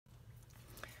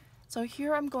So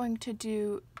here I'm going to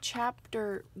do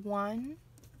chapter 1,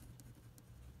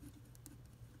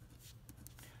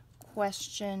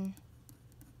 question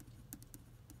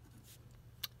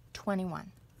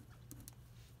 21.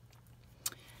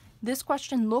 This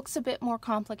question looks a bit more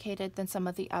complicated than some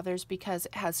of the others because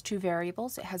it has two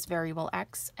variables. It has variable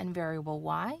x and variable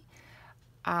y.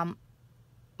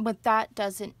 But that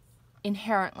doesn't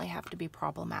inherently have to be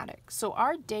problematic. So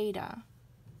our data,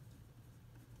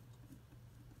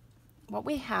 what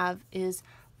we have is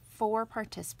 4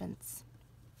 participants.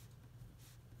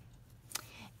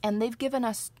 And they've given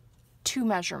us 2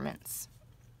 measurements.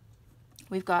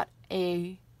 We've got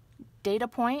a data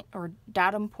point or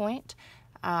datum point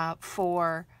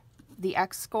for the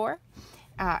x score,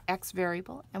 x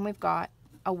variable, and we've got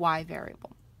a y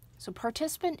variable. So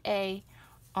participant A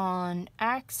on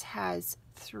x has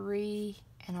 3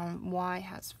 and on y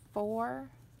has 4.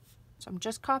 So I'm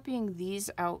just copying these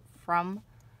out from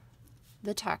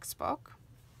the textbook.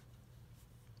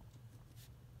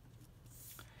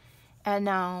 And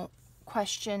now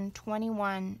question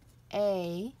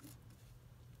 21a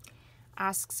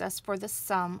asks us for the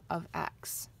sum of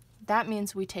x. That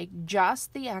means we take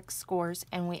just the x scores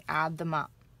and we add them up.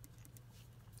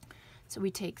 So we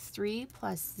take 3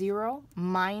 plus 0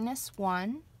 minus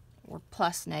 1, or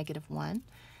plus -1,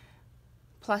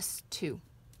 plus 2.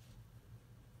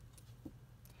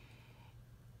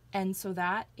 And so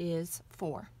that is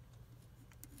 4.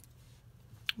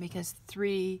 Because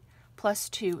 3 plus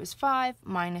 2 is 5,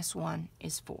 minus 1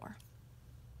 is 4.